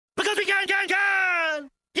can!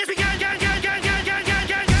 Yes, we can!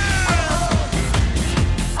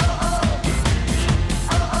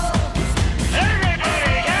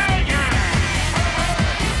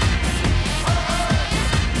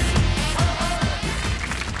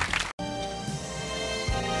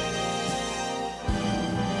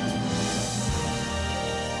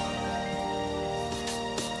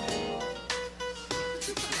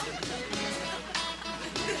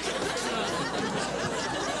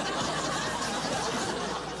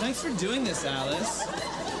 Thanks for doing this, Alice.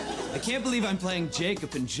 I can't believe I'm playing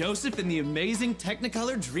Jacob and Joseph in the amazing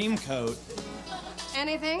Technicolor Dreamcoat.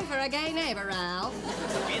 Anything for a gay neighbor, Ralph.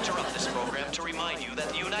 We interrupt this program to remind you that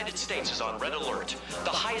the United States is on red alert, the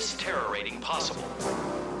highest terror rating possible.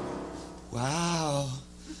 Wow.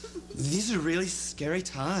 These are really scary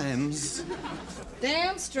times.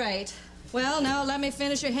 Damn straight. Well, now let me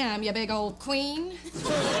finish your hymn, you big old queen.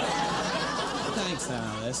 Thanks,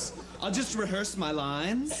 Alice. I'll just rehearse my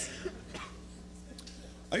lines.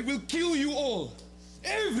 I will kill you all.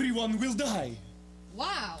 Everyone will die.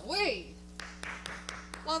 Wow-wee.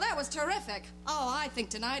 Well, that was terrific. Oh, I think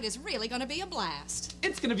tonight is really going to be a blast.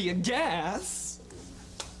 It's gonna be a gas.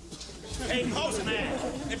 Hey, postman,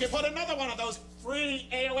 if you put another one of those free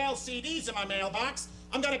AOL CDs in my mailbox,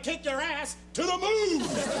 I'm gonna kick your ass to the moon!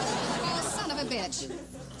 Oh, son of a bitch.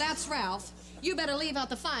 That's Ralph. You better leave out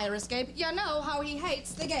the fire escape. You know how he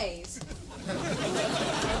hates the gays.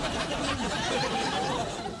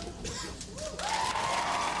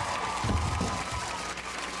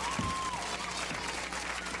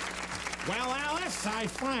 Well, Alice, I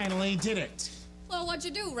finally did it. Well, what'd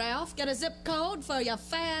you do, Ralph? Get a zip code for your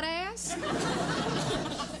fat ass?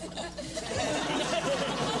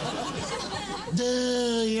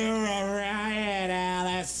 You're a riot,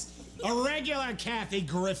 Alice. A regular Kathy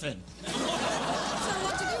Griffin. So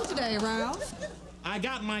what'd you do today, Ralph? I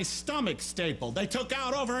got my stomach stapled. They took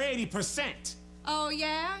out over 80%. Oh,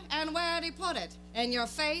 yeah? And where'd he put it? In your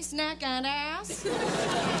face, neck, and ass?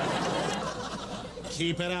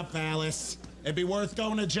 Keep it up, Alice. It'd be worth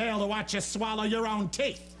going to jail to watch you swallow your own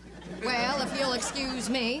teeth. Well, if you'll excuse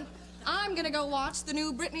me, I'm gonna go watch the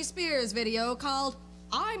new Britney Spears video called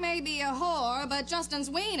I May Be a Whore, but Justin's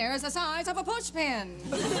wiener is the size of a pushpin.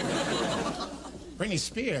 Britney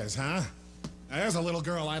Spears, huh? There's a little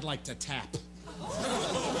girl I'd like to tap.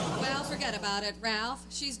 Well, forget about it, Ralph.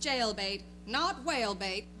 She's jailbait, not whale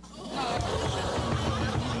bait.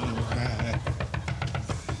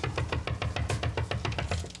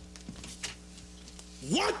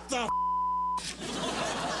 What the The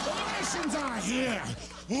Russians are here!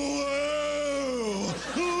 Whoa!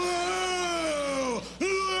 Whoa!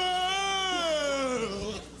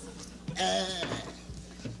 Whoa!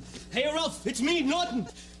 Hey, Ralph, it's me, Norton.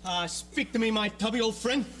 Speak to me, my tubby old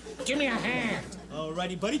friend. Give me a hand.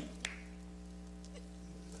 Alrighty, buddy.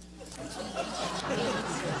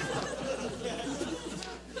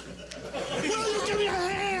 Will you give me a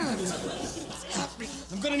hand?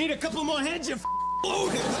 I'm gonna need a couple more hands, you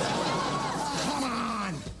loaded. Come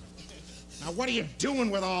on. Now, what are you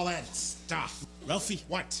doing with all that stuff? Ralphie.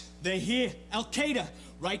 What? They're here. Al-Qaeda.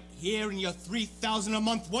 Right here in your $3,000 a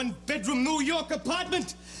month, one-bedroom New York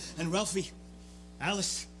apartment. And Ralphie,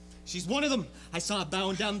 Alice, she's one of them. I saw her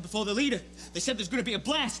bowing down before the leader. They said there's gonna be a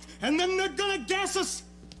blast, and then they're gonna gas us.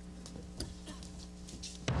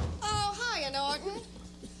 Oh, hiya, Norton.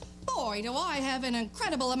 Boy, do I have an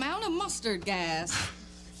incredible amount of mustard gas.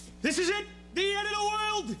 This is it, the end of the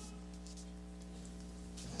world.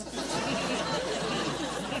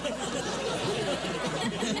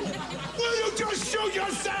 Will you just shoot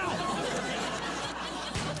yourself?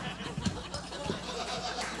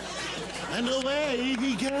 And away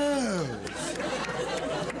he goes.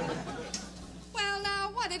 Well, now,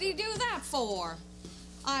 what did he do that for?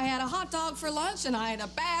 I had a hot dog for lunch, and I had a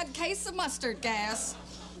bad case of mustard gas.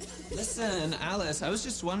 Listen, Alice, I was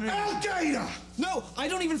just wondering... Gayda! No, I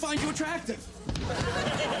don't even find you attractive.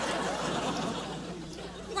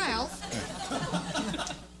 Ralph,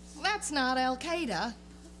 that's not Al-Qaeda.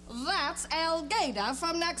 That's Gayda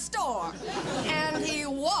from next door. And he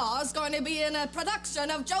was going to be in a production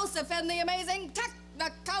of Joseph and the Amazing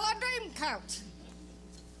Technicolor Dreamcoat.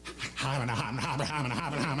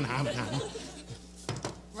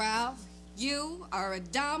 Ralph, you are a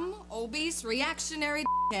dumb, obese, reactionary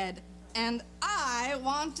head, and I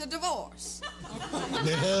want a divorce.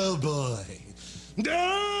 No, boy.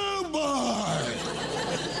 No, boy!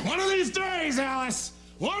 One of these days, Alice!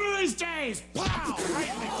 One of these days! Pow! Right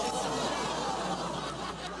in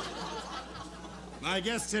the... I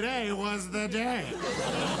guess today was the day.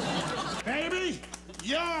 Baby,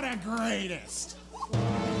 you're the greatest.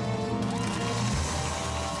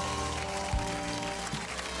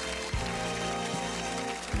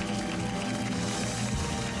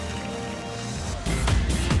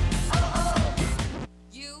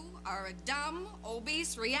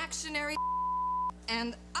 reactionary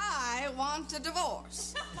and I want a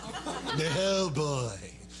divorce. No, boy.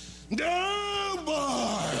 No,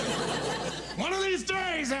 boy. One of these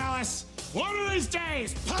days, Alice. One of these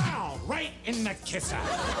days. Pow! Right in the kisser.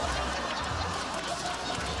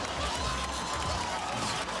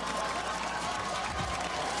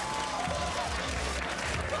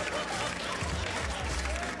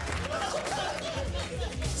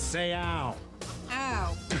 Say ow.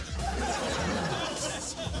 Ow.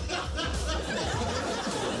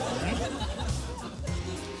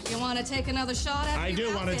 You want to take another shot at me? I do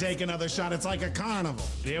Ralph? want to take another shot. It's like a carnival.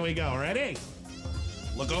 Here we go. Ready?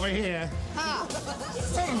 Look over here. Huh.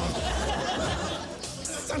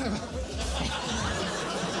 Son of a...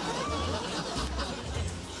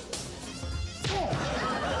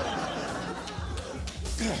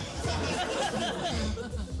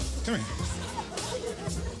 Come here.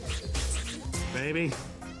 Baby,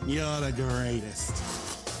 you're the greatest.